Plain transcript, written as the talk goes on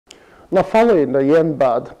Now, following the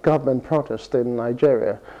yen-baht government protest in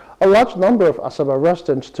Nigeria, a large number of Asaba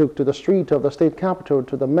residents took to the street of the state capital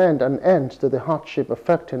to demand an end to the hardship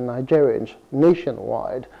affecting Nigerians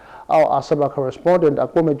nationwide. Our Asaba correspondent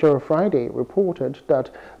Akpomejoro Friday reported that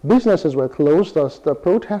businesses were closed as the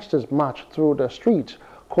protesters marched through the streets,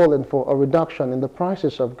 calling for a reduction in the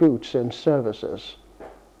prices of goods and services.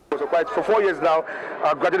 For 4 years now,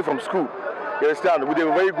 I graduated from school. You understand, with a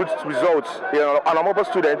very good results. I'm a mobile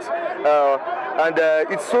student, and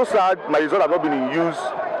it's so sad my results have not been in use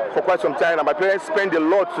for quite some time, and my parents spend a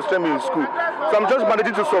lot to send me in school. So I'm just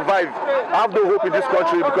managing to survive. I have no hope in this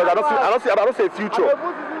country because I don't see a future.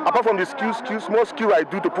 Apart from the small skill I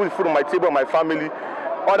do to put food on my table and my family,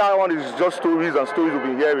 other one is just stories and stories we've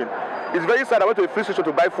been hearing. It's very sad. I went to a free station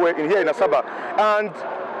to buy fuel in here in Asaba, and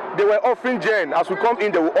they were offering gen. As we come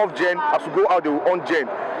in, they will off gen. As we go out, they will on gen.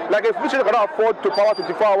 Like a police station cannot afford to power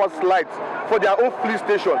 24-hour lights for their own police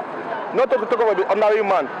station. Not to talk about the ordinary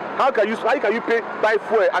man. How can you buy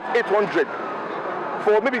fuel at 800?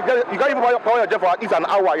 For maybe you can't even power your jet for at least an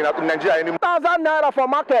hour in Nigeria anymore. 1,000 naira for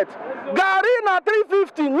market. Gari na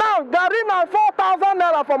 350. Now Gari na 4,000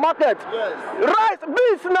 naira for market. Yes. Rice,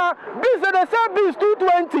 beans they say beans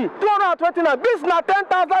 220, 229. Beans na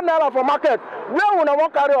 10,000 naira for market. Where will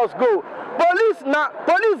one carry us go?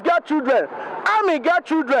 Police get children. Army get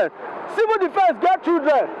children. Civil defense get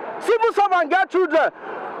children. Civil servant get children.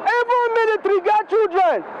 Even military get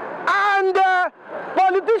children. And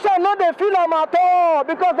politicians know they feel them at all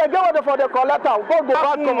because they get what for the collector.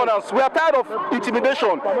 Bad governance. We are tired of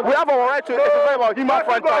intimidation. We have our right to exercise our human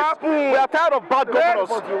franchise. We are tired of bad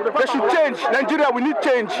governance. They should change. Nigeria, we need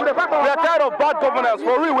change. We are tired of bad governance.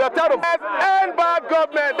 For real, we are tired of end bad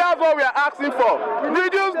government. That's what we are asking for.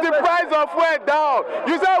 Reduce the price of fuel down.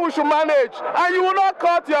 You say we should manage, and you will not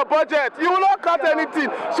cut your budget. You will not cut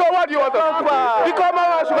anything. So what do you want to do? Become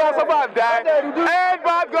a sugar suffer and die. End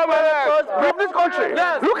bad government. Of this country.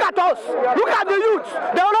 Yes. Look at us. Look at the youth.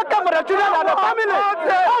 They will not care for the children and the family.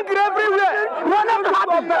 Hungry everywhere. We are not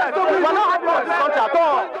happy. We are not happy with this country at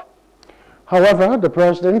all. However, the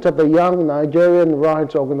president of the Young Nigerian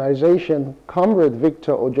Rights Organization, Comrade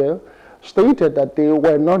Victor Oje, stated that they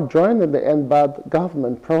were not joining the end-bad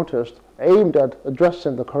government protest aimed at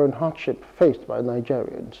addressing the current hardship faced by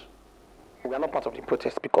Nigerians. We are not part of the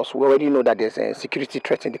protest because we already know that there's a security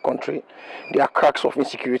threat in the country. There are cracks of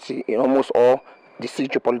insecurity in almost all the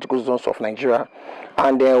geopolitical zones of Nigeria.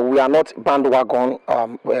 And we are not bandwagon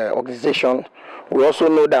organization. We also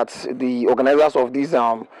know that the organizers of these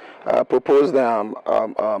proposed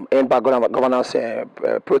end-bad governance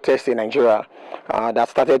protest in Nigeria that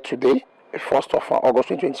started today, 1st of August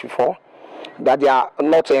 2024, that they are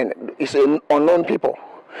not it's an unknown people.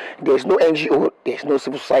 There's no NGO, there's no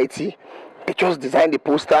civil society. They just designed the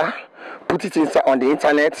poster, put it on the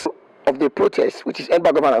internet of the protest, which is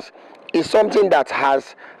end-bad governance. Is something that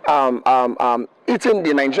has eaten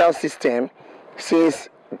the Nigerian system since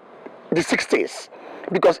the 60s.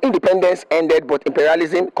 Because independence ended, but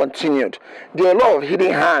imperialism continued. There are a lot of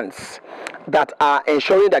hidden hands that are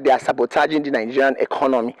ensuring that they are sabotaging the Nigerian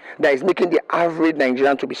economy, that is making the average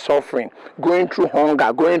Nigerian to be suffering, going through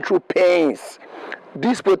hunger, going through pains.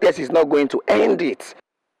 This protest is not going to end it.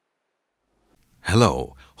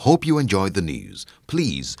 Hello, hope you enjoyed the news.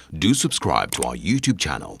 Please do subscribe to our YouTube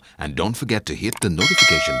channel and don't forget to hit the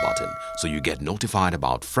notification button so you get notified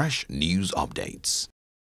about fresh news updates.